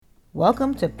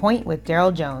Welcome to Point with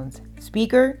Daryl Jones,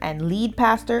 speaker and lead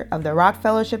pastor of the Rock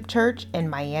Fellowship Church in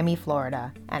Miami,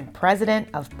 Florida, and president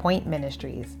of Point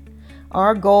Ministries.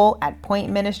 Our goal at Point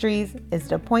Ministries is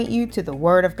to point you to the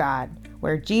Word of God,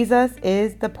 where Jesus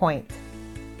is the point.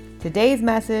 Today's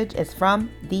message is from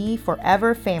the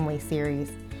Forever Family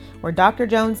series, where Dr.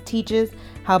 Jones teaches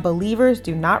how believers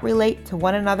do not relate to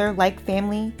one another like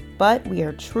family, but we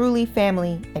are truly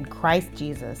family in Christ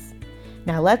Jesus.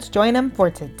 Now let's join him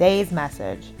for today's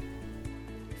message.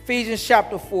 Ephesians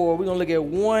chapter 4, we're going to look at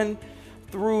 1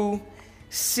 through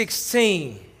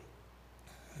 16.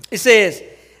 It says,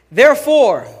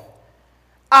 "Therefore,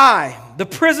 I, the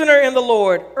prisoner in the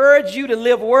Lord, urge you to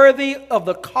live worthy of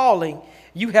the calling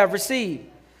you have received,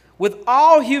 with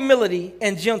all humility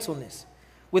and gentleness,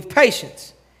 with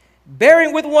patience,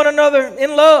 bearing with one another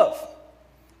in love,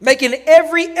 making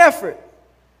every effort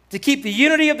to keep the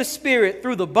unity of the Spirit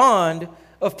through the bond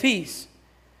of peace.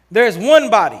 There is one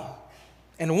body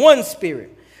and one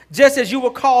Spirit, just as you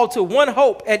were called to one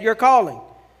hope at your calling,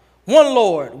 one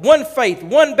Lord, one faith,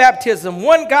 one baptism,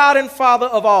 one God and Father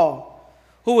of all,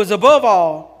 who is above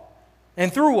all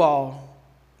and through all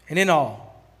and in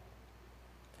all.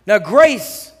 Now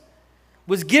grace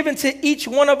was given to each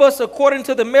one of us according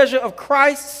to the measure of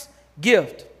Christ's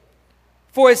gift.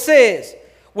 For it says,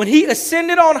 when he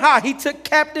ascended on high, he took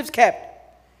captives captive,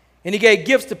 and he gave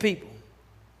gifts to people.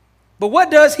 But what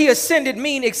does he ascended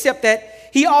mean except that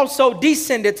he also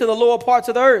descended to the lower parts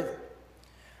of the earth?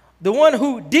 The one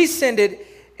who descended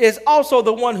is also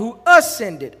the one who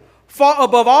ascended far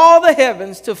above all the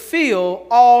heavens to fill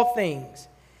all things.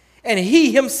 And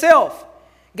he himself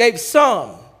gave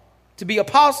some to be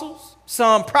apostles,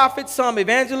 some prophets, some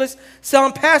evangelists,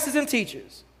 some pastors and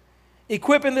teachers,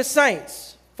 equipping the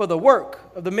saints for the work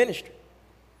of the ministry,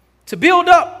 to build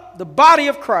up the body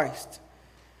of Christ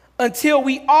until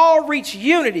we all reach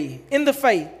unity in the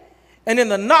faith and in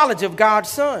the knowledge of God's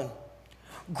Son,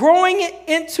 growing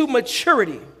into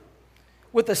maturity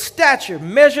with a stature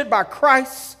measured by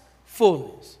Christ's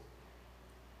fullness.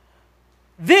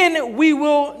 Then we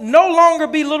will no longer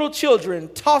be little children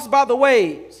tossed by the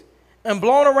waves and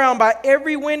blown around by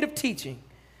every wind of teaching,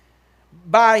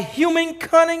 by human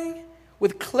cunning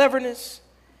with cleverness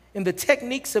in the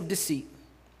techniques of deceit.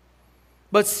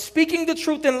 But speaking the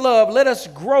truth in love, let us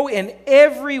grow in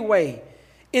every way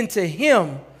into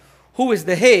him who is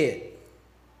the head,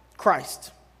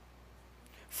 Christ.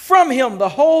 From him, the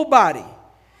whole body,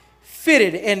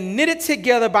 fitted and knitted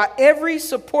together by every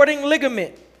supporting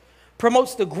ligament,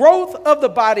 promotes the growth of the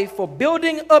body for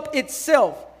building up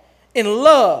itself in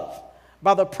love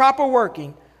by the proper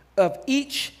working of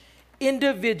each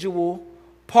individual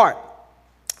part."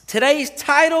 Today's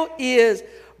title is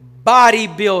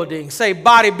bodybuilding. Say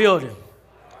bodybuilding.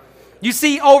 You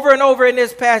see, over and over in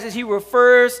this passage, he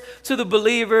refers to the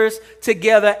believers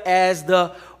together as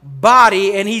the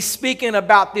body, and he's speaking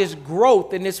about this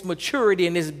growth and this maturity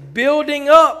and this building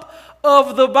up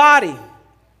of the body.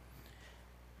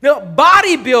 Now,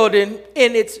 bodybuilding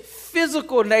in its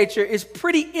physical nature is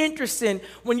pretty interesting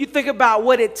when you think about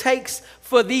what it takes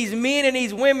for these men and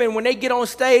these women when they get on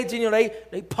stage and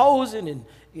they posing and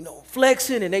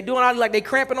flexing, and they doing all like they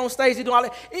cramping on stage, they doing all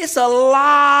that. It's a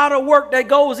lot of work that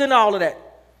goes into all of that.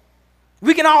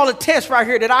 We can all attest right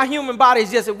here that our human body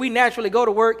is just that we naturally go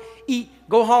to work, eat,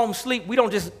 go home, sleep. We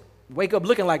don't just wake up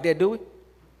looking like that, do we?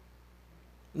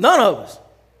 None of us.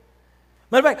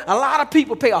 Matter of fact, a lot of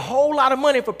people pay a whole lot of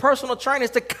money for personal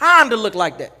trainers to kind of look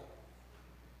like that.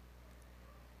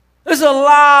 It's a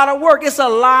lot of work. It's a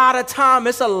lot of time.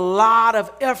 It's a lot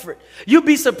of effort. You'd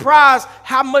be surprised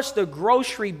how much the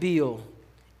grocery bill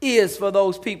is for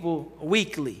those people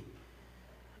weekly.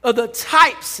 Of the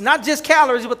types, not just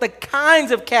calories, but the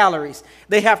kinds of calories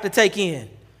they have to take in.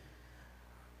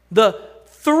 The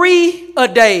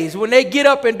 3-a-days, when they get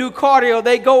up and do cardio,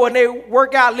 they go and they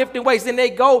work out lifting weights, then they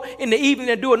go in the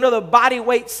evening and do another body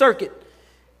weight circuit.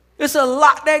 It's a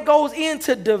lot that goes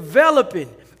into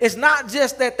developing. It's not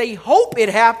just that they hope it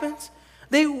happens.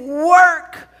 They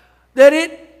work that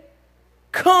it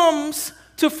comes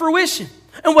to fruition.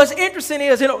 And what's interesting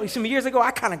is, some years ago, I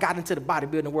kind of got into the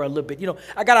bodybuilding world a little bit.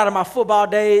 I got out of my football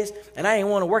days, and I didn't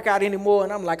want to work out anymore.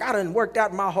 And I'm like, I done worked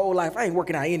out my whole life. I ain't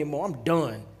working out anymore. I'm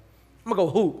done. I'm going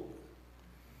to go hoop.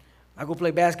 I go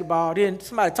play basketball. Then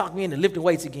somebody talked me into lifting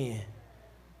weights again.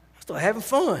 I started having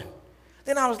fun.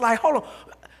 Then I was like, hold on.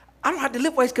 I don't have to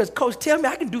lift weights because coach tell me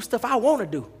I can do stuff I want to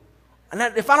do. And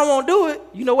if I don't want to do it,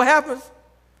 you know what happens?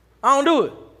 I don't do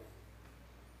it.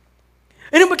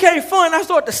 And it became fun. I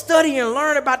started to study and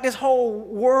learn about this whole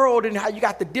world and how you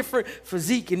got the different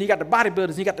physique and you got the bodybuilders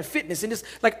and you got the fitness and just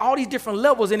like all these different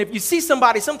levels. And if you see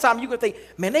somebody, sometimes you can think,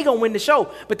 man, they going to win the show.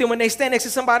 But then when they stand next to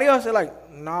somebody else, they're like,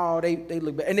 no, they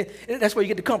look better. And that's where you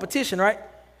get the competition, right?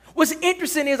 What's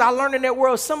interesting is I learned in that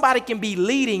world, somebody can be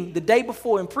leading the day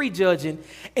before and prejudging,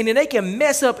 and then they can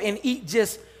mess up and eat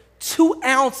just 2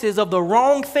 ounces of the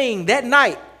wrong thing that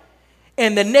night.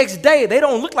 And the next day, they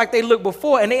don't look like they looked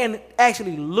before, and they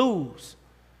actually lose.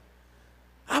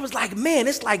 I was like, man,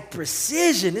 it's like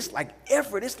precision. It's like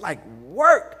effort. It's like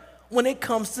work when it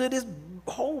comes to this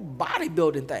whole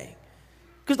bodybuilding thing.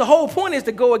 Because the whole point is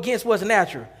to go against what's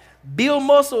natural. Build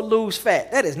muscle, lose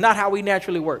fat. That is not how we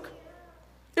naturally work.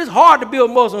 It's hard to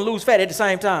build muscle and lose fat at the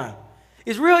same time.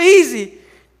 It's real easy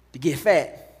to get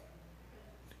fat,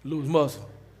 lose muscle.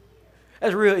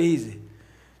 That's real easy.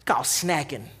 It's called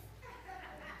snacking.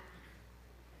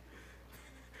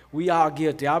 We all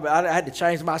guilty. I had to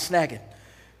change my snacking.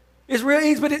 It's real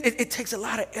easy, but it takes a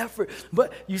lot of effort.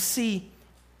 But you see,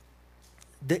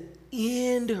 the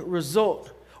end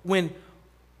result, when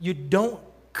you don't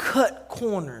cut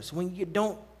corners, when you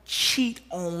don't cheat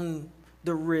on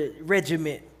the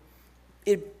regiment,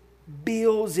 it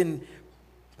builds and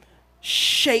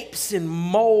shapes and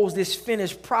molds this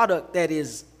finished product that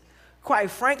is,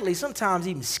 quite frankly, sometimes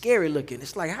even scary looking.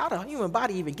 It's like, how the human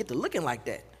body even get to looking like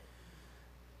that?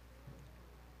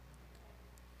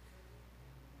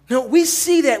 Now, we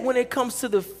see that when it comes to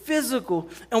the physical,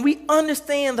 and we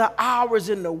understand the hours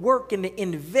and the work and the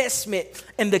investment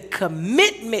and the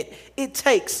commitment it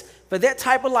takes for that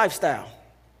type of lifestyle.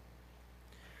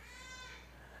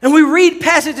 And we read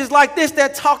passages like this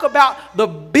that talk about the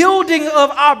building of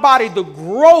our body, the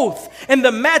growth and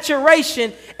the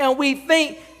maturation, and we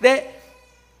think that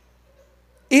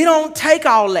it don't take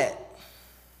all that.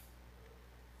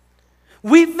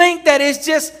 We think that it's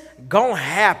just gonna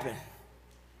happen.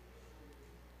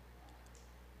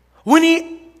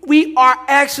 When we are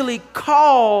actually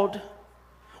called,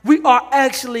 we are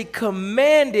actually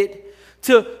commanded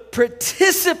to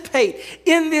participate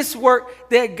in this work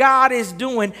that God is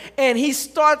doing. And he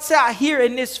starts out here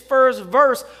in this first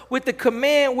verse with the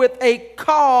command, with a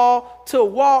call to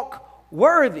walk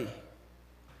worthy.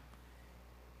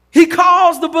 He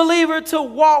calls the believer to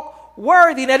walk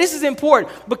worthy. Now, this is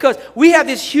important because we have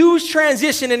this huge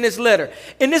transition in this letter.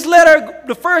 In this letter,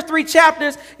 the first 3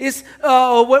 chapters is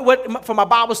what for my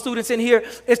Bible students in here,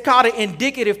 it's called an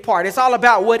indicative part. It's all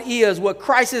about what is, what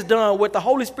Christ has done, what the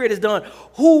Holy Spirit has done,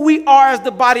 who we are as the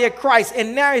body of Christ.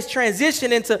 And now it's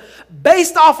transitioned into,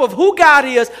 based off of who God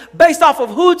is, based off of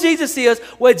who Jesus is,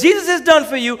 what Jesus has done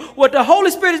for you, what the Holy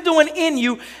Spirit is doing in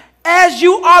you, as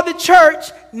you are the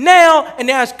church now. And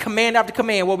now it's command after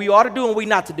command, what we ought to do and what we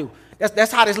not to do.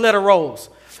 That's how this letter rolls.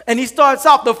 And he starts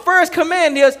off, the first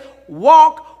command is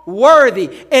walk worthy.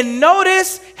 And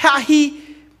notice how he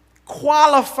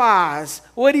qualifies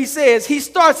what he says. He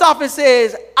starts off and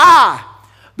says, I,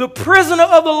 the prisoner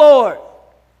of the Lord.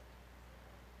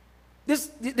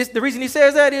 The reason he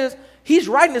says that is he's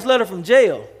writing this letter from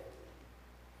jail.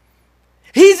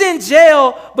 He's in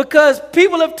jail because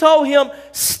people have told him,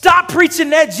 stop preaching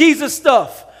that Jesus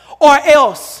stuff or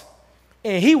else.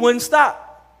 And he wouldn't stop.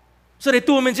 So they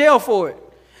threw him in jail for it.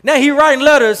 Now he's writing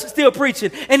letters, still preaching.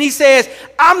 And he says,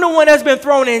 I'm the one that's been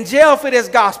thrown in jail for this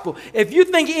gospel. If you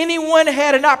think anyone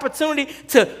had an opportunity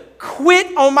to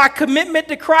quit on my commitment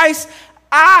to Christ,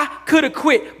 I could have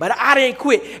quit, but I didn't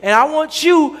quit. And I want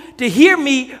you to hear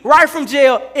me right from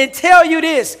jail and tell you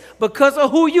this, because of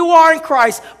who you are in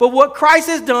Christ, but what Christ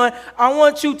has done, I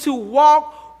want you to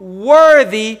walk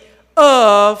worthy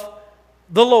of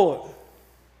the Lord.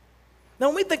 Now,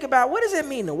 when we think about what does it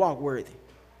mean to walk worthy?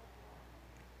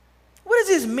 What does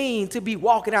this mean to be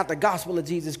walking out the gospel of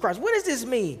Jesus Christ? What does this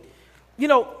mean? You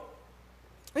know,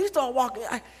 when you start walking,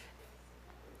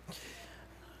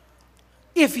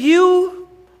 if you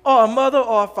are a mother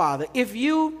or a father, if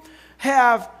you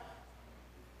have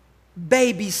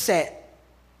babysat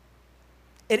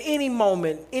at any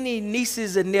moment, any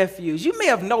nieces and nephews, you may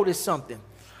have noticed something.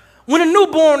 When a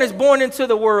newborn is born into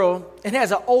the world and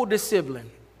has an older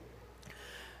sibling,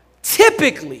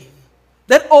 typically,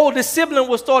 that older sibling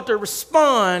will start to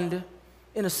respond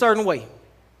in a certain way.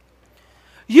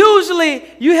 Usually,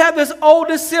 you have this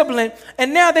older sibling,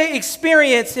 and now they're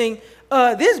experiencing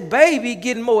this baby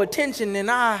getting more attention than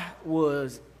I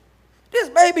was. This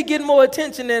baby getting more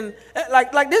attention than,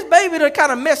 like this baby to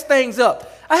kind of mess things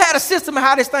up. I had a system of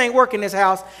how this thing work in this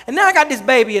house, and now I got this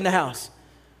baby in the house.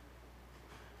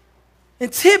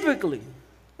 And typically,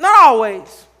 not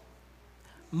always,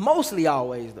 mostly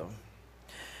always though,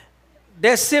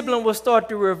 that sibling will start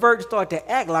to revert, start to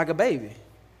act like a baby.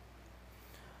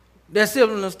 That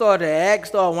sibling will start to act,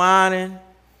 start whining,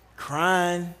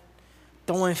 crying,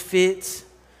 throwing fits,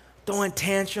 throwing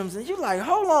tantrums, and you're like,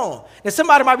 hold on. And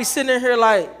somebody might be sitting in here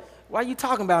like, why are you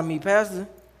talking about me, Pastor?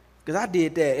 Because I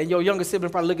did that. And your younger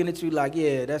sibling probably looking at you like,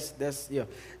 yeah, that's yeah.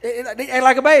 They act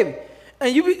like a baby.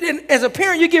 And as a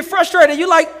parent, you get frustrated. You're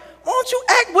like, why don't you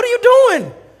act? What are you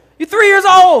doing? You're 3 years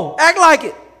old. Act like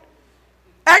it.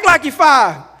 Act like you're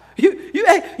 5.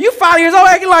 You're 5 years old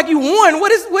acting like you 1.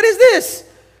 What is this?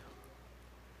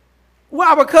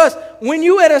 Why? Because when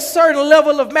you at a certain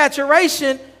level of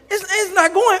maturation,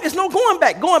 it's no going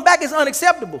back. Going back is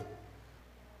unacceptable.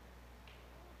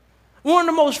 One of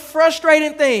the most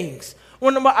frustrating things.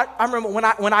 I remember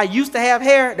when I used to have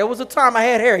hair. There was a time I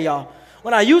had hair, y'all.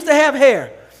 When I used to have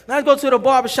hair, and I'd go to the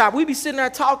barbershop. We'd be sitting there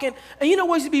talking, and you know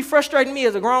what used to be frustrating me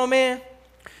as a grown man?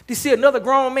 To see another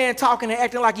grown man talking and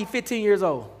acting like he's 15 years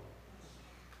old.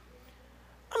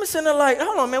 I'm sitting there like,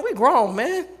 hold on, man, we grown,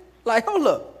 man. Like, hold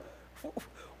up.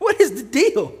 What is the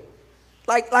deal?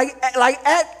 Act like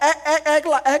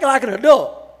an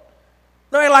adult.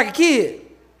 Don't act like a kid.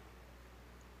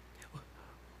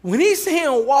 When he's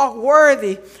saying walk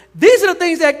worthy, these are the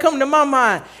things that come to my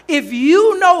mind. If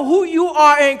you know who you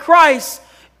are in Christ,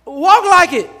 walk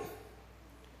like it.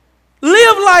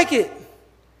 Live like it.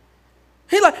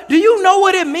 He's like, do you know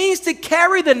what it means to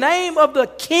carry the name of the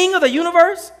King of the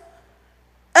universe?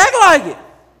 Act like it.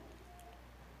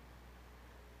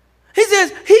 He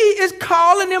says he is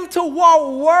calling them to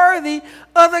walk worthy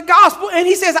of the gospel. And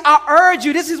he says, I urge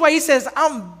you. This is why he says,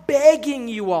 I'm begging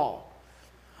you all.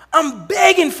 I'm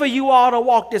begging for you all to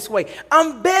walk this way.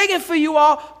 I'm begging for you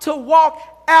all to walk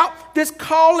out this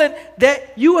calling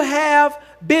that you have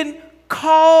been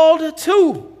called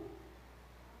to.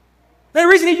 The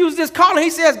reason he uses this calling, he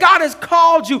says, God has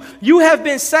called you. You have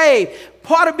been saved.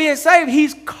 Part of being saved,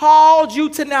 he's called you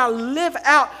to now live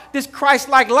out this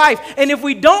Christ-like life. And if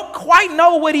we don't quite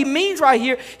know what he means right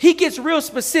here, he gets real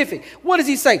specific. What does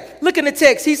he say? Look in the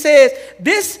text. He says,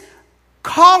 this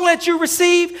call that you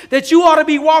receive, that you ought to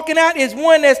be walking out, is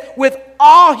one that's with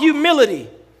all humility.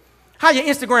 How your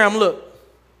Instagram look?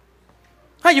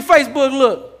 How your Facebook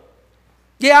look?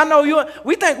 Yeah, I know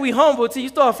we think we humble till you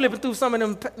start flipping through some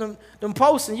of them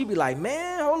posts and you be like,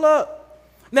 man, hold up.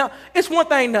 Now, it's one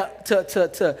thing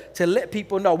to let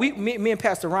people know. Me and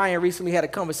Pastor Ryan recently had a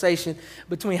conversation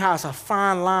between how it's a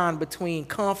fine line between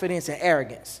confidence and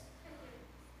arrogance.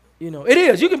 You know, it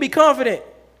is. You can be confident.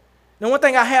 Now, one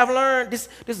thing I have learned, this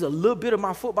is a little bit of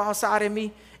my football side in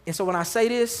me. And so when I say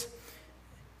this,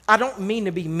 I don't mean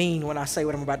to be mean when I say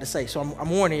what I'm about to say. So I'm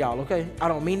warning y'all, okay? I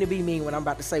don't mean to be mean when I'm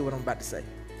about to say what I'm about to say.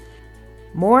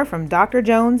 More from Dr.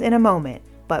 Jones in a moment.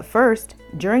 But first,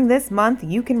 during this month,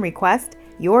 you can request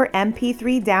your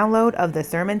MP3 download of the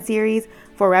sermon series,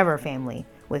 Forever Family,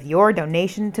 with your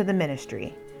donation to the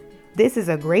ministry. This is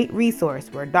a great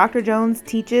resource where Dr. Jones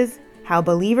teaches how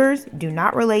believers do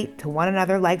not relate to one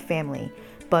another like family,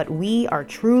 but we are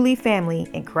truly family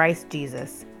in Christ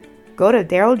Jesus. Go to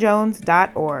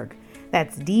daryljones.org.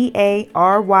 That's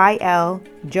DARYL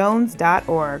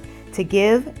Jones.org to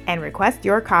give and request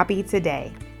your copy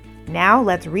today. Now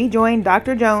let's rejoin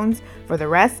Dr. Jones for the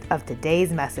rest of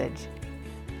today's message.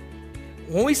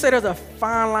 When we say there's a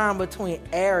fine line between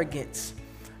arrogance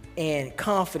and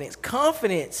confidence,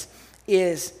 confidence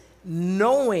is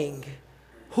knowing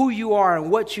who you are and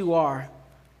what you are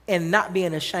and not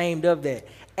being ashamed of that.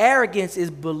 Arrogance is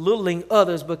belittling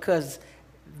others because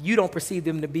you don't perceive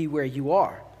them to be where you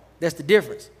are. That's the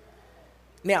difference.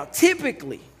 Now,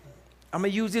 typically, I'm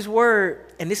going to use this word,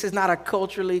 and this is not a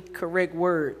culturally correct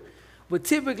word, but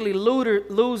typically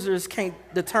losers can't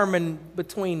determine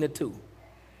between the two.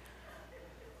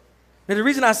 Now, the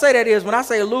reason I say that is when I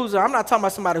say a loser, I'm not talking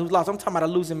about somebody who's lost. I'm talking about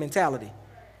a losing mentality.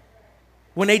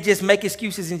 When they just make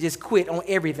excuses and just quit on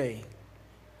everything.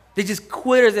 They just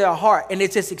quit at their heart, and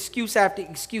it's just excuse after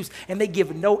excuse, and they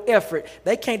give no effort.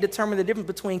 They can't determine the difference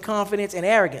between confidence and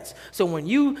arrogance. So when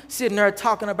you sitting there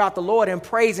talking about the Lord and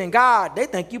praising God, they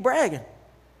think you bragging.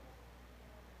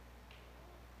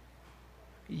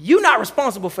 You're not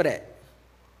responsible for that.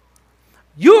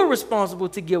 You're responsible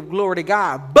to give glory to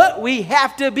God, but we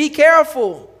have to be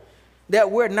careful that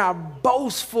we're not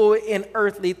boastful in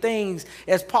earthly things.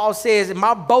 As Paul says,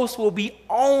 my boast will be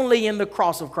only in the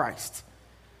cross of Christ.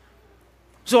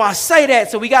 So I say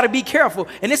that, so we got to be careful.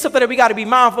 And it's something that we got to be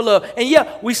mindful of. And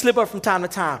yeah, we slip up from time to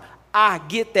time. I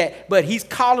get that. But he's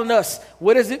calling us.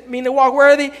 What does it mean to walk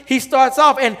worthy? He starts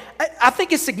off, and I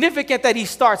think it's significant that he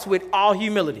starts with all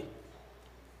humility.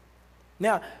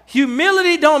 Now,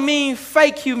 humility don't mean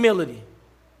fake humility.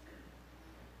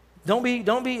 Don't be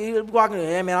walking,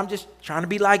 hey man, I'm just trying to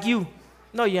be like you.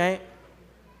 No, you ain't.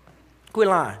 Quit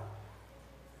lying.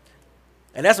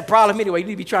 And that's a problem anyway. You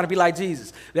need to be trying to be like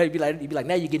Jesus. You'd be like,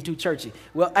 now you're getting too churchy.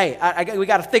 Well, hey, we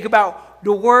got to think about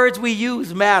the words we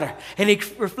use matter. And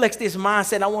it reflects this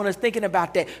mindset. I want us thinking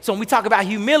about that. So when we talk about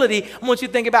humility, I want you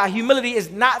to think about humility is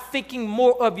not thinking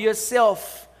more of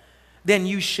yourself than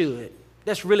you should.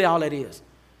 That's really all it is.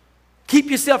 Keep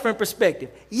yourself in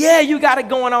perspective. Yeah, you got it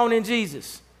going on in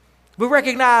Jesus. But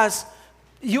recognize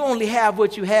you only have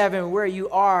what you have and where you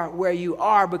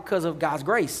are because of God's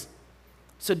grace.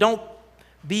 So don't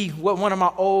be what one of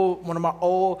my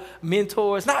old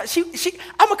mentors. I'm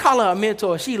gonna call her a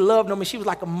mentor. She loved me. She was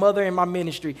like a mother in my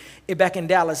ministry back in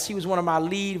Dallas. She was one of my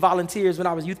lead volunteers when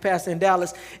I was youth pastor in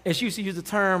Dallas, and she used to use the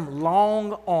term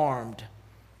long-armed.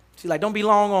 She's like, don't be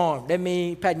long-armed. That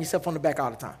means patting yourself on the back all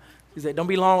the time. She said, don't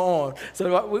be long-armed.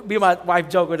 So me and my wife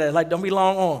joke with that, like, don't be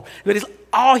long-armed. But it's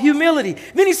all humility.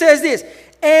 Then he says this,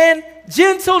 and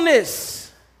gentleness.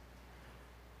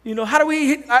 You know, how do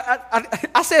we,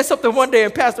 I said something one day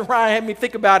and Pastor Ryan had me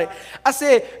think about it. I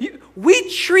said, we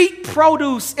treat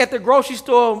produce at the grocery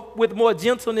store with more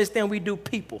gentleness than we do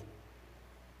people.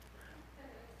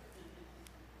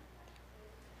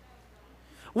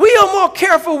 We are more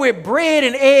careful with bread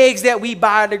and eggs that we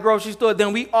buy at the grocery store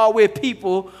than we are with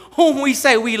people whom we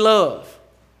say we love.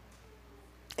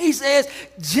 He says,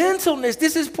 gentleness,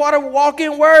 this is part of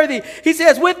walking worthy. He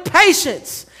says, with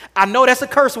patience. I know that's a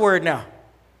curse word now.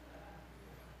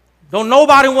 Don't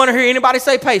nobody want to hear anybody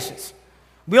say patience.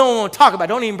 We don't want to talk about it.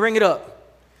 Don't even bring it up.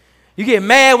 You get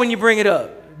mad when you bring it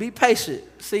up. Be patient.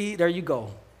 See, there you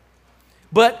go.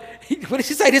 But what did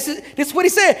he say? This is what he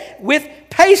said. With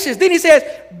patience. Then he says,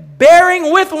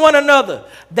 bearing with one another.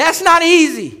 That's not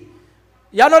easy.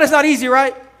 Y'all know that's not easy,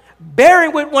 right?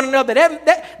 Bearing with one another.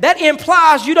 That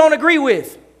implies you don't agree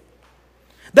with.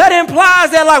 That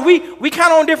implies that like we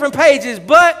kind of on different pages,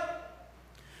 but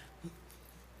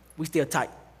we still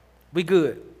tight. We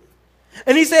good.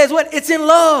 And he says what? It's in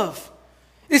love.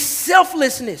 It's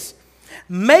selflessness.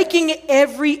 Making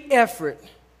every effort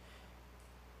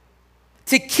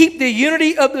to keep the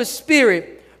unity of the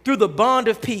Spirit through the bond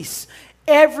of peace.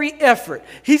 Every effort.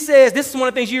 He says, this is one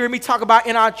of the things you hear me talk about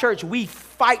in our church. We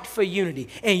fight for unity.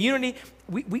 And unity,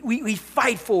 we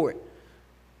fight for it.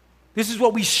 This is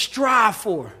what we strive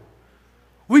for.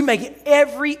 We make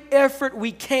every effort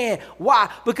we can. Why?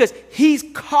 Because he's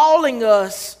calling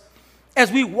us as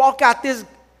we walk out this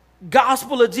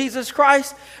gospel of Jesus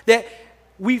Christ, that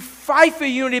we fight for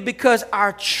unity because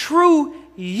our true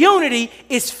unity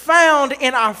is found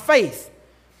in our faith.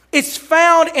 It's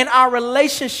found in our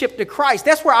relationship to Christ.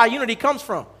 That's where our unity comes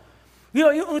from. You know,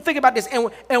 you think about this.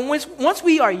 And once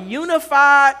we are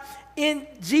unified in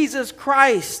Jesus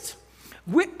Christ,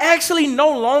 we're actually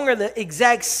no longer the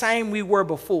exact same we were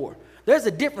before. There's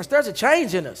a difference. There's a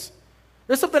change in us.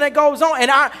 There's something that goes on.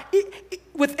 And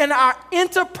within our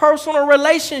interpersonal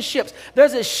relationships,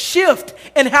 there's a shift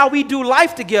in how we do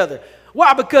life together.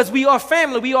 Why? Because we are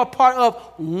family. We are part of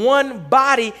one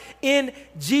body in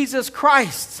Jesus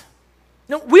Christ.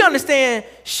 Now, we understand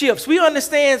shifts. We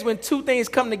understand when two things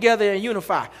come together and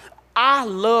unify. I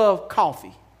love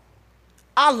coffee.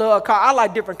 I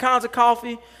like different kinds of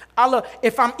coffee.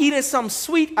 If I'm eating something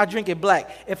sweet, I drink it black.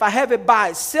 If I have it by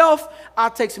itself,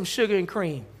 I'll take some sugar and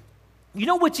cream. You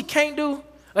know what you can't do?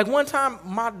 Like one time,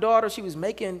 my daughter, she was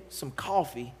making some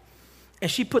coffee,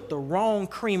 and she put the wrong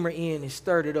creamer in and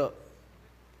stirred it up.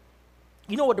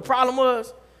 You know what the problem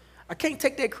was? I can't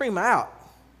take that creamer out.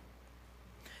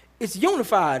 It's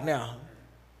unified now.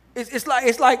 It's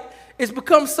like it's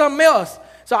become something else.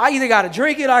 So I either got to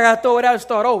drink it or I got to throw it out and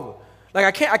start over.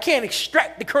 Like I can't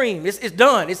extract the cream. It's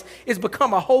done. It's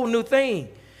become a whole new thing.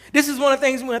 This is one of the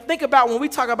things we think about when we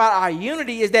talk about our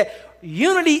unity, is that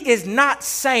unity is not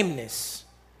sameness.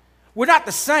 We're not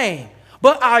the same.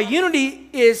 But our unity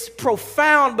is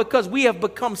profound because we have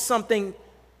become something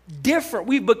different.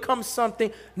 We've become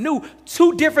something new.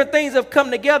 Two different things have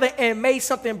come together and made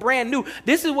something brand new.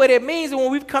 This is what it means when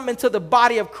we've come into the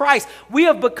body of Christ. We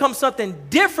have become something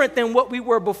different than what we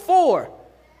were before.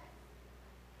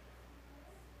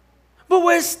 But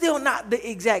we're still not the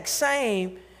exact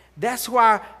same. That's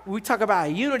why we talk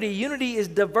about unity. Unity is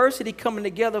diversity coming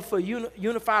together for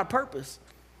unified purpose.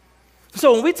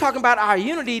 So when we talk about our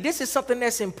unity, this is something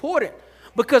that's important.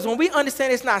 Because when we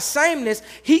understand it's not sameness,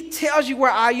 he tells you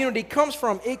where our unity comes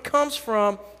from. It comes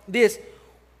from this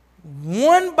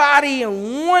one body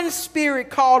and one spirit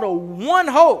called a one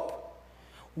hope.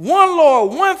 One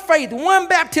Lord, one faith, one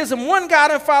baptism, one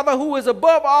God and Father who is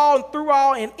above all and through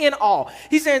all and in all.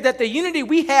 He's saying that the unity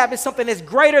we have is something that's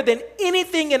greater than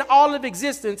anything in all of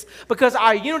existence because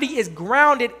our unity is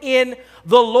grounded in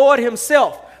the Lord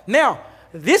himself. Now,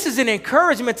 this is an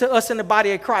encouragement to us in the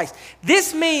body of Christ.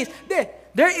 This means that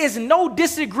there is no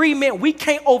disagreement we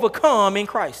can't overcome in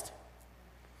Christ.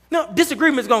 No,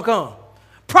 disagreement's going to come.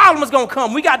 Problem is going to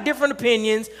come. We got different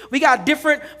opinions. We got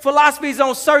different philosophies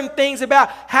on certain things about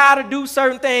how to do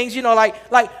certain things. You know, like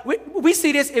we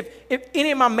see this if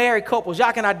any of my married couples,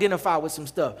 y'all can identify with some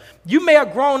stuff. You may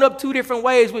have grown up two different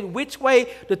ways with which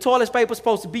way the toilet paper is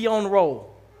supposed to be on the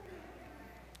roll.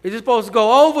 Is it supposed to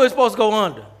go over or is it supposed to go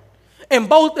under? And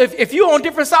both, if you're on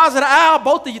different sides of the aisle,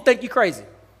 both of you think you're crazy.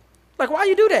 Like, why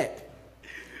you do that?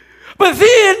 But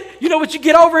then, you know what you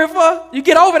get over it for? You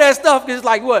get over that stuff because it's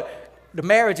like, what? The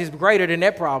marriage is greater than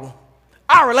that problem.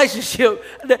 Our relationship,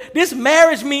 this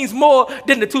marriage means more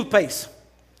than the toothpaste.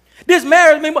 This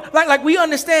marriage means more, like we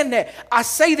understand that. I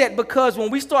say that because when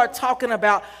we start talking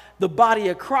about the body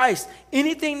of Christ,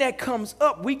 anything that comes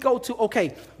up, we go to, okay,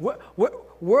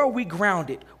 where are we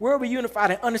grounded? Where are we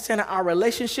unified and understanding our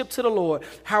relationship to the Lord,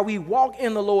 how we walk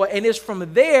in the Lord, and it's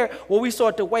from there where we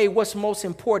start to weigh what's most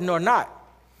important or not.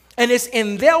 And it's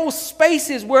in those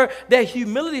spaces where that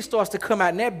humility starts to come out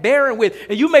and that bearing with.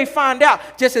 And you may find out,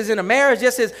 just as in a marriage,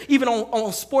 just as even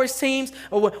on sports teams,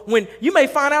 or when you may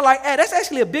find out like, hey, that's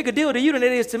actually a bigger deal to you than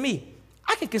it is to me.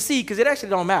 I can concede because it actually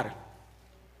don't matter.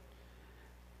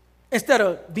 Instead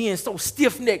of being so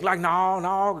stiff-necked, like,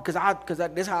 no, because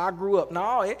that's how I grew up.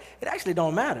 No, it actually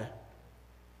don't matter.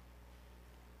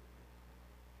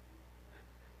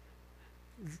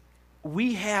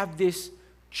 We have this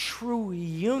true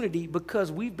unity because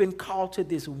we've been called to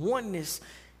this oneness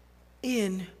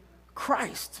in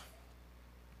Christ.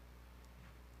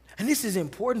 And this is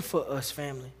important for us,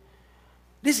 family.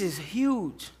 This is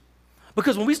huge.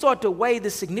 Because when we start to weigh the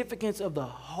significance of the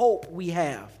hope we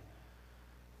have,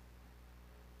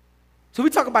 so we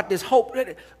talk about this hope.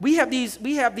 We have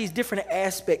these different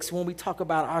aspects when we talk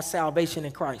about our salvation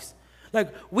in Christ.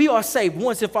 Like, we are saved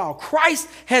once and for all. Christ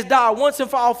has died once and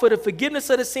for all for the forgiveness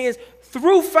of the sins.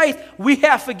 Through faith, we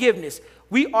have forgiveness.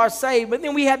 We are saved. But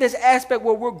then we have this aspect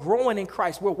where we're growing in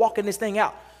Christ. We're walking this thing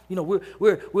out. You know,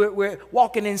 we're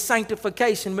walking in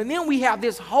sanctification. But then we have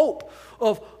this hope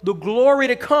of the glory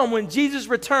to come when Jesus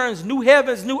returns, new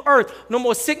heavens, new earth, no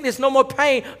more sickness, no more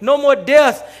pain, no more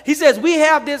death. He says we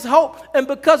have this hope. And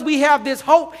because we have this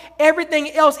hope,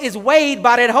 everything else is weighed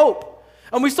by that hope.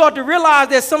 And we start to realize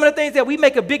that some of the things that we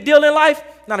make a big deal in life,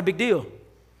 not a big deal.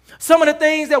 Some of the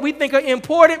things that we think are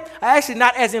important are actually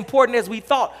not as important as we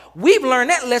thought. We've learned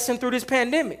that lesson through this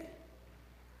pandemic.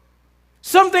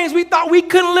 Some things we thought we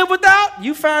couldn't live without,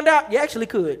 you found out you actually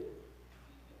could.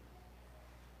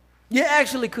 You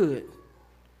actually could.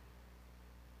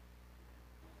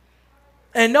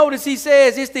 And notice he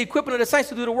says it's the equipping of the saints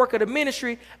to do the work of the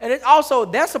ministry. And it also,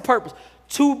 that's a purpose,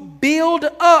 to build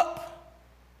up.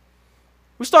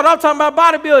 We started off talking about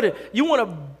bodybuilding. You want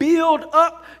to build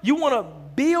up. You want to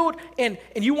build and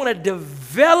you want to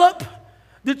develop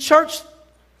the church.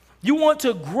 You want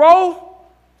to grow.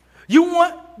 You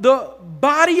want the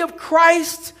body of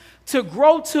Christ to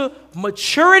grow to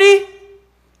maturity,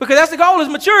 because that's the goal, is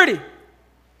maturity.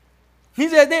 He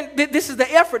said, then this is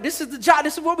the effort. This is the job.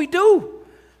 This is what we do.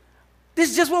 This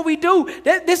is just what we do.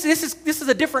 This is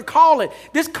a different calling.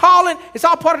 This calling is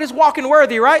all part of this walking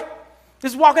worthy, right?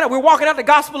 This is walking out. We're walking out the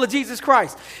gospel of Jesus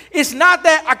Christ. It's not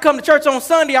that I come to church on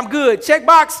Sunday, I'm good. Check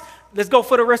box, let's go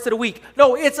for the rest of the week.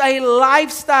 No, it's a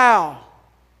lifestyle.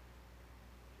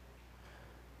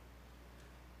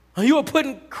 You are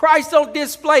putting Christ on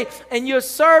display, and you're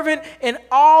serving in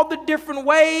all the different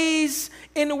ways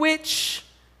in which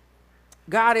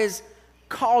God has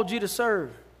called you to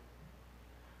serve.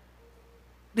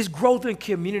 This growth in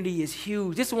community is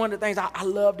huge. This is one of the things I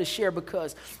love to share,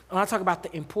 because when I talk about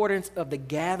the importance of the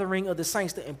gathering of the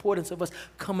saints, the importance of us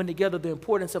coming together, the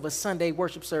importance of a Sunday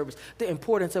worship service, the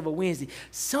importance of a Wednesday.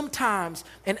 Sometimes,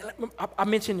 and I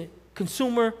mentioned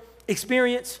consumer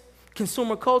experience,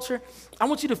 consumer culture. I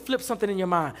want you to flip something in your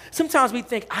mind. Sometimes we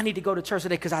think, I need to go to church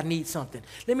today because I need something.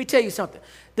 Let me tell you something.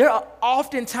 There are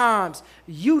often times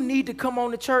you need to come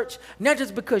on to church, not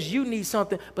just because you need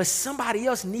something, but somebody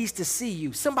else needs to see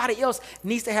you. Somebody else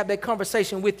needs to have that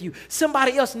conversation with you.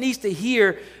 Somebody else needs to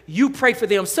hear you pray for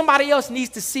them. Somebody else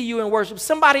needs to see you in worship.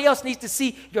 Somebody else needs to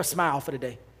see your smile for the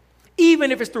day, even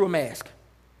if it's through a mask.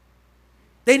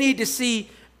 They need to see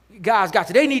God's got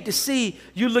you. They need to see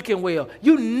you looking well.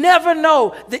 You never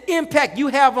know the impact you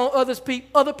have on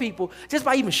other people just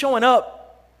by even showing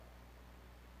up.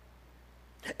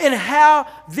 And how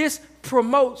this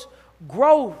promotes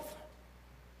growth.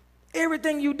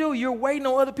 Everything you do, you're waiting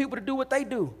on other people to do what they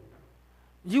do.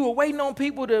 You were waiting on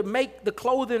people to make the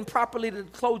clothing properly, the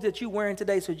clothes that you're wearing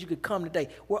today so that you could come today.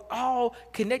 We're all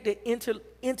connected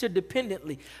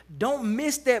interdependently. Don't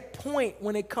miss that point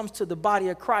when it comes to the body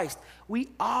of Christ. We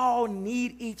all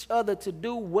need each other to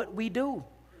do what we do.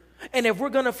 And if we're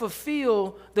going to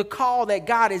fulfill the call that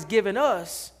God has given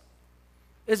us,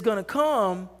 it's going to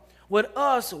come with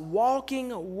us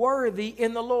walking worthy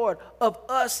in the Lord, of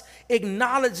us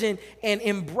acknowledging and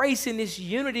embracing this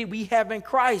unity we have in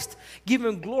Christ,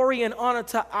 giving glory and honor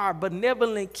to our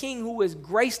benevolent King who has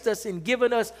graced us and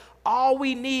given us all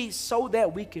we need so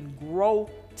that we can grow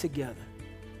together.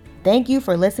 Thank you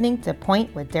for listening to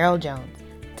Point with Daryl Jones.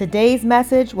 Today's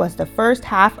message was the first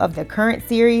half of the current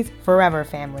series, Forever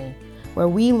Family, where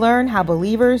we learn how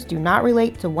believers do not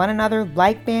relate to one another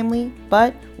like family,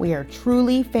 but we are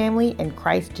truly family in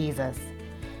Christ Jesus.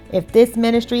 If this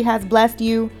ministry has blessed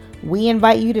you, we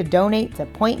invite you to donate to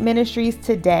Point Ministries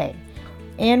today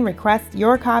and request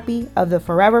your copy of the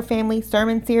Forever Family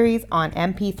Sermon Series on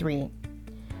MP3.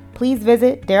 Please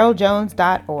visit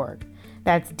daryljones.org.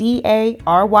 That's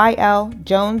DARYL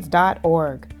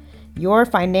Jones.org. Your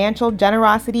financial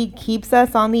generosity keeps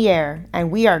us on the air, and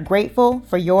we are grateful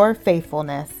for your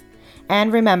faithfulness.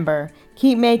 And remember,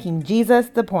 keep making Jesus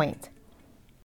the point.